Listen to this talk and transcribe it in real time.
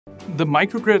The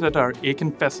microgrid at our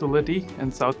Aiken facility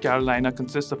in South Carolina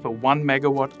consists of a 1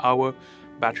 megawatt hour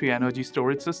battery energy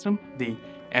storage system, the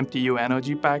MTU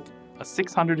Energy Pack, a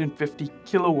 650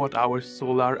 kilowatt hour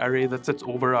solar array that sits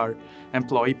over our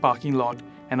employee parking lot,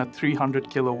 and a 300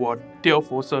 kilowatt Tier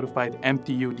 4 certified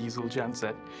MTU diesel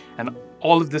genset. And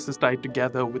all of this is tied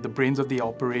together with the brains of the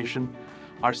operation,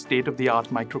 our state-of-the-art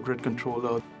microgrid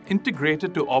controller,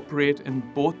 integrated to operate in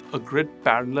both a grid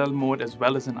parallel mode as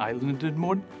well as an islanded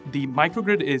mode. The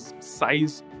microgrid is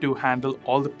sized to handle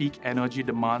all the peak energy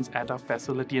demands at our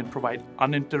facility and provide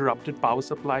uninterrupted power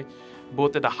supply,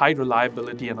 both at a high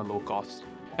reliability and a low cost.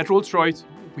 At Rolls-Royce,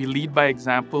 we lead by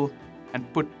example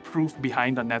and put proof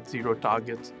behind our net zero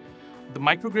targets. The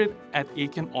microgrid at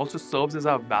Aiken also serves as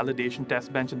our validation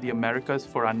test bench in the Americas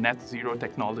for our net zero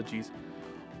technologies.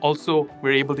 Also,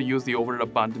 we're able to use the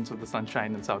overabundance of the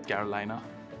sunshine in South Carolina.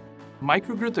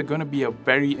 Microgrids are going to be a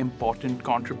very important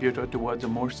contributor towards a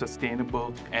more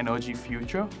sustainable energy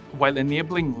future, while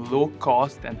enabling low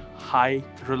cost and high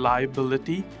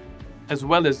reliability, as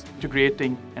well as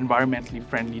integrating environmentally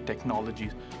friendly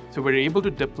technologies. So we're able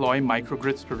to deploy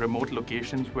microgrids to remote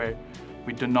locations where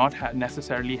we do not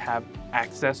necessarily have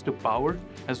access to power,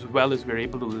 as well as we're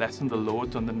able to lessen the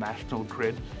loads on the national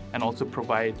grid and also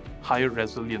provide higher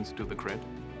resilience to the grid.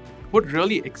 What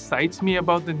really excites me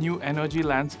about the new energy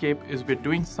landscape is we're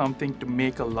doing something to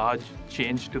make a large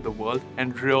change to the world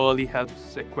and really help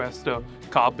sequester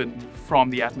carbon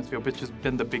from the atmosphere, which has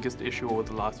been the biggest issue over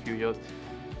the last few years.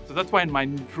 So that's why in my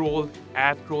role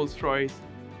at Rolls-Royce,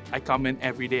 I come in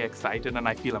every day excited and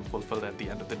I feel I'm fulfilled at the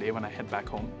end of the day when I head back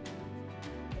home.